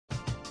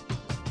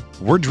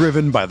We're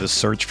driven by the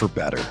search for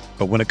better.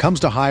 But when it comes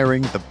to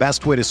hiring, the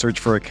best way to search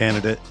for a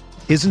candidate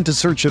isn't to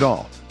search at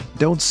all.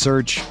 Don't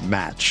search,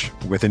 match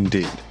with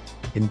Indeed.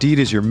 Indeed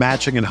is your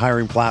matching and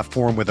hiring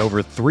platform with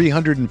over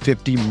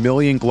 350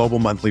 million global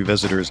monthly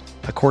visitors,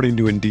 according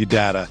to Indeed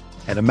data,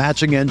 and a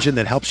matching engine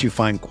that helps you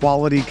find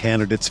quality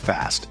candidates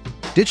fast.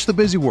 Ditch the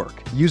busy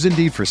work. Use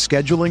Indeed for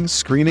scheduling,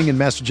 screening, and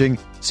messaging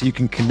so you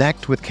can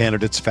connect with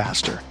candidates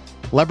faster.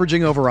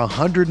 Leveraging over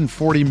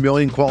 140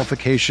 million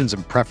qualifications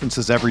and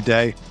preferences every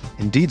day,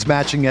 Indeed's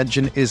matching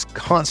engine is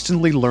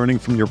constantly learning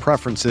from your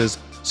preferences,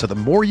 so the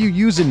more you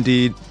use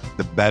Indeed,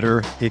 the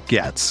better it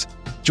gets.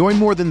 Join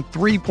more than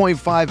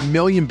 3.5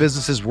 million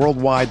businesses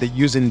worldwide that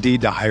use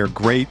Indeed to hire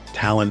great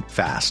talent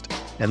fast.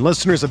 And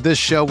listeners of this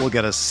show will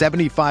get a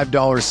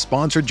 $75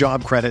 sponsored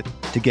job credit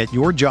to get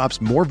your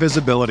jobs more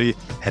visibility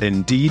at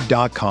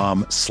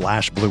Indeed.com/Blue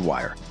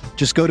Wire.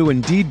 Just go to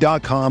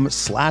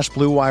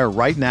Indeed.com/Blue Wire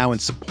right now and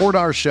support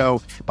our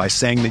show by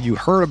saying that you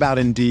heard about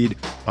Indeed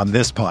on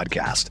this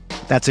podcast.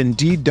 That's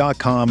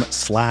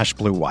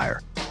Indeed.com/Blue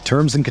Wire.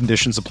 Terms and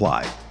conditions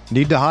apply.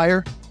 Need to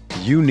hire?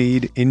 You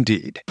need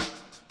Indeed.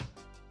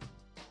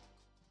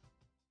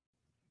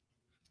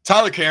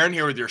 Tyler Karen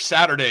here with your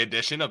Saturday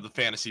edition of the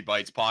Fantasy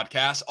Bites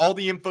podcast. All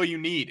the info you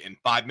need in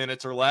 5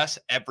 minutes or less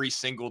every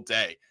single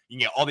day. You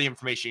can get all the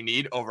information you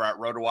need over at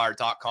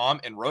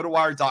rotowire.com and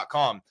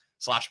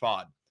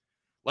rotowire.com/pod.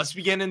 Let's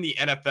begin in the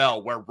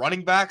NFL, where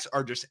running backs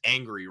are just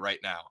angry right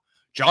now.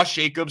 Josh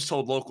Jacobs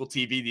told local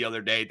TV the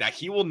other day that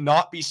he will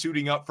not be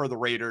suiting up for the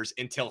Raiders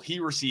until he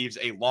receives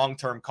a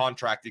long-term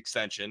contract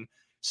extension.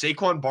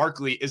 Saquon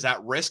Barkley is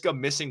at risk of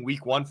missing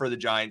week 1 for the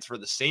Giants for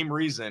the same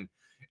reason.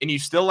 And you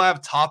still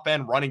have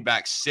top-end running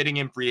backs sitting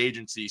in free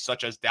agency,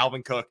 such as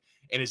Dalvin Cook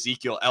and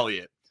Ezekiel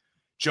Elliott.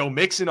 Joe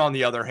Mixon, on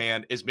the other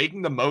hand, is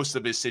making the most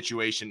of his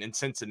situation in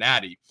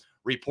Cincinnati.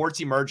 Reports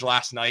emerged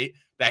last night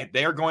that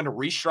they are going to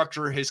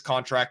restructure his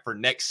contract for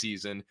next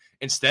season.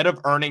 Instead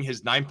of earning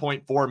his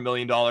 $9.4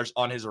 million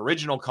on his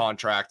original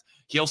contract,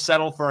 he'll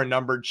settle for a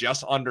number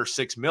just under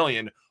 $6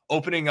 million,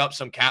 opening up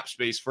some cap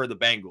space for the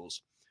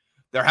Bengals.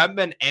 There haven't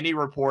been any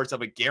reports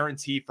of a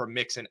guarantee for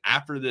Mixon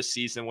after this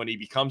season when he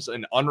becomes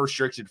an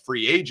unrestricted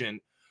free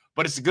agent,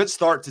 but it's a good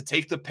start to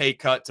take the pay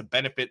cut to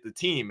benefit the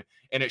team,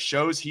 and it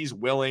shows he's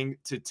willing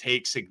to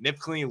take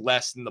significantly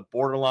less than the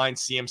borderline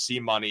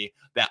CMC money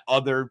that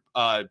other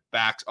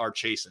backs are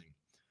chasing.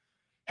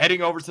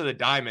 Heading over to the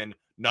Diamond,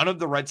 none of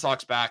the Red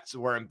Sox backs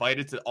were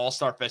invited to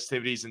All-Star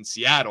festivities in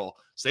Seattle,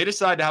 so they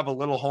decided to have a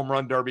little home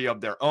run derby of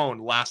their own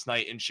last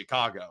night in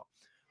Chicago.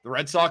 The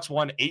Red Sox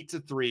won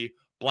 8-3,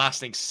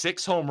 blasting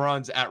 6 home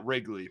runs at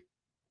Wrigley.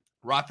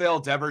 Rafael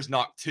Devers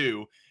knocked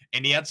 2,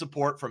 and he had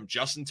support from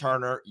Justin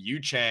Turner, Yu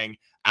Chang,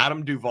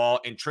 Adam Duvall,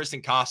 and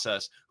Tristan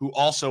Casas, who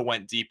also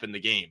went deep in the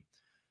game.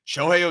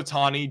 Shohei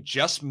Ohtani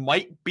just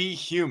might be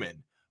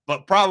human,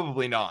 but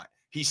probably not.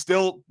 He's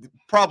still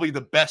probably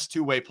the best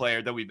two-way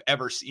player that we've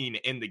ever seen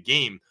in the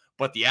game,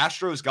 but the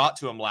Astros got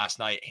to him last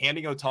night,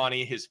 handing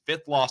Ohtani his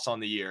 5th loss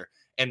on the year,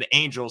 and the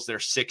Angels their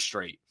 6th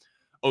straight.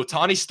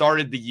 Ohtani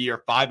started the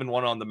year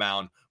 5-1 on the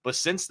mound, but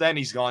since then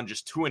he's gone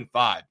just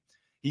 2-5.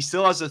 He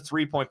still has a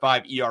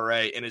 3.5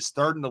 ERA and is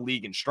 3rd in the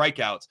league in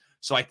strikeouts,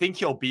 so I think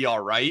he'll be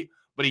all right.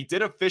 But he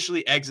did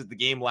officially exit the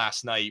game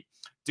last night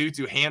due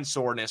to hand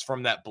soreness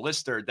from that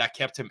blister that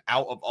kept him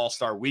out of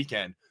All-Star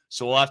Weekend,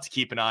 so we'll have to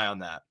keep an eye on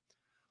that.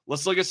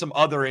 Let's look at some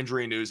other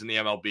injury news in the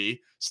MLB.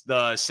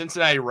 The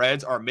Cincinnati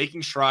Reds are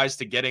making strides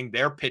to getting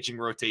their pitching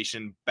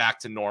rotation back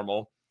to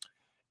normal.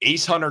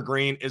 Ace Hunter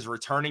Green is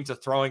returning to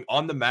throwing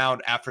on the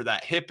mound after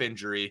that hip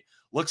injury.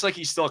 Looks like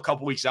he's still a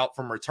couple weeks out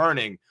from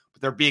returning,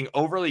 but they're being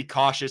overly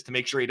cautious to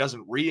make sure he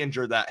doesn't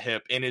re-injure that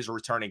hip in his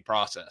returning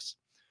process.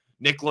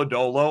 Nick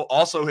Lodolo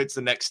also hits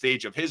the next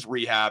stage of his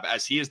rehab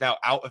as he is now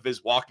out of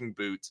his walking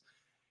boots.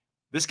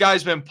 This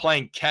guy's been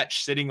playing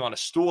catch sitting on a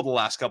stool the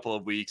last couple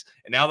of weeks,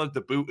 and now that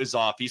the boot is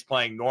off, he's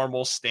playing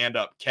normal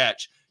stand-up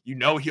catch. You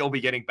know he'll be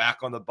getting back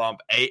on the bump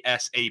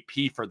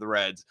ASAP for the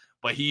Reds,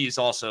 but he's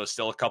also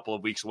still a couple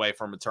of weeks away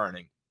from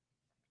returning.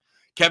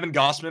 Kevin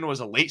Gausman was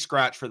a late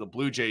scratch for the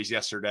Blue Jays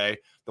yesterday.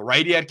 The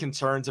righty had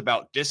concerns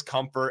about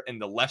discomfort in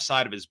the left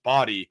side of his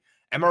body.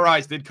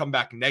 MRIs did come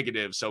back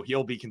negative, so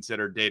he'll be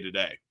considered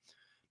day-to-day.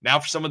 Now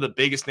for some of the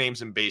biggest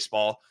names in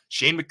baseball.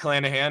 Shane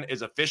McClanahan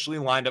is officially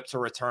lined up to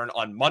return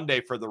on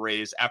Monday for the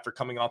Rays after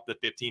coming off the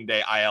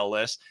 15-day IL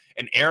list,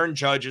 and Aaron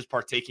Judge is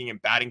partaking in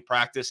batting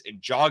practice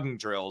and jogging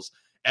drills.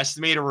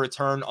 Estimated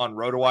return on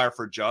RotoWire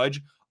for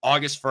Judge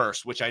August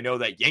 1st, which I know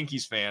that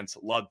Yankees fans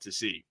love to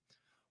see.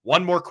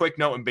 One more quick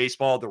note in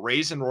baseball. The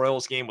Rays and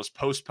Royals game was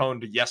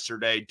postponed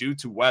yesterday due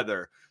to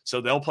weather,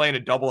 so they'll play in a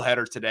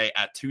doubleheader today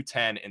at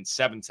 2:10 and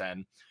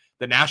 7:10.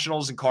 The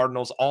Nationals and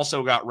Cardinals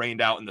also got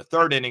rained out in the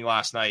 3rd inning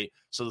last night,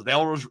 so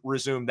they'll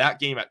resume that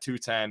game at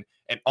 2:10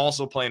 and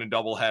also play in a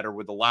doubleheader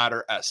with the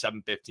latter at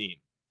 7:15.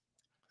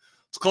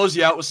 Let's close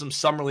you out with some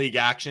Summer League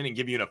action and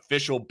give you an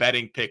official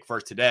betting pick for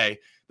today.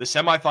 The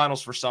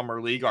semifinals for Summer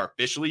League are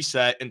officially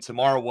set, and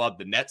tomorrow we'll have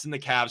the Nets and the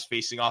Cavs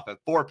facing off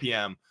at 4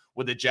 p.m.,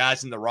 with the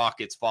Jazz and the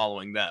Rockets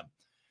following them.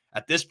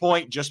 At this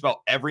point, just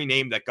about every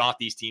name that got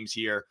these teams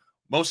here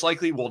most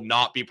likely will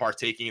not be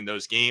partaking in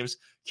those games.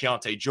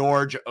 Keontae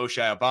George,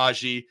 Ochai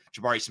Agbaji,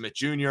 Jabari Smith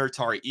Jr.,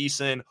 Tari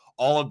Eason,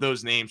 all of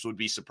those names would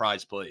be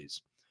surprise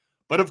plays.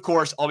 But of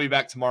course, I'll be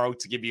back tomorrow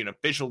to give you an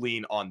official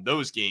lean on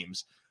those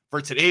games.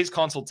 For today's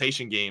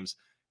consultation games,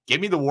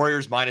 give me the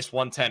Warriors minus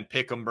 110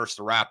 pick'em versus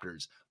the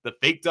Raptors. The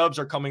fake Dubs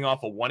are coming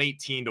off a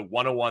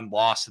 118-101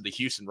 loss to the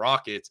Houston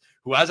Rockets,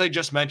 who, as I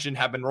just mentioned,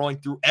 have been rolling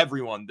through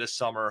everyone this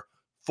summer,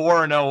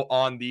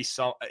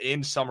 4-0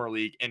 in Summer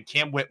League, and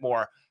Cam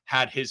Whitmore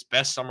had his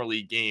best Summer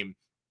League game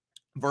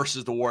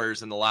versus the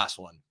Warriors in the last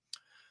one.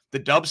 The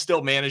Dubs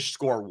still managed to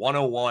score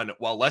 101,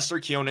 while Lester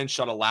Keonan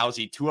shot a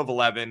lousy 2 of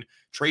 11.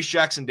 Trace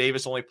Jackson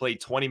Davis only played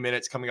 20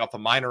 minutes coming off a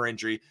minor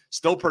injury.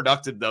 Still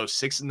productive, though,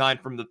 6 of 9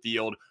 from the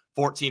field,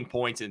 14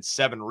 points and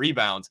 7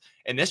 rebounds.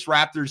 And this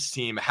Raptors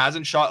team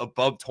hasn't shot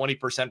above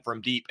 20%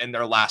 from deep in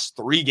their last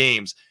 3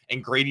 games,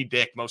 and Grady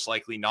Dick most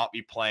likely not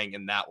be playing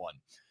in that one.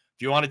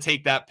 If you want to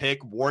take that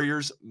pick,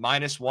 Warriors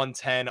minus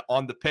 110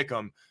 on the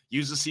pick'em,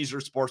 use the Caesar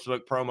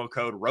Sportsbook promo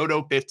code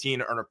ROTO15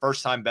 to earn a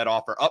first-time bet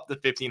offer up to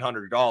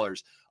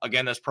 $1,500.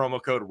 Again, that's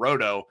promo code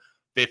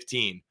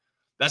ROTO15.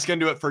 That's going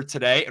to do it for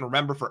today. And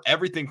remember, for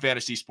everything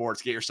fantasy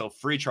sports, get yourself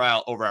free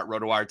trial over at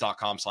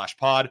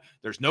rotowire.com/pod.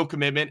 There's no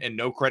commitment and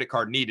no credit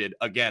card needed.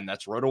 Again,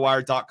 that's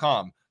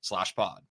rotowire.com/pod.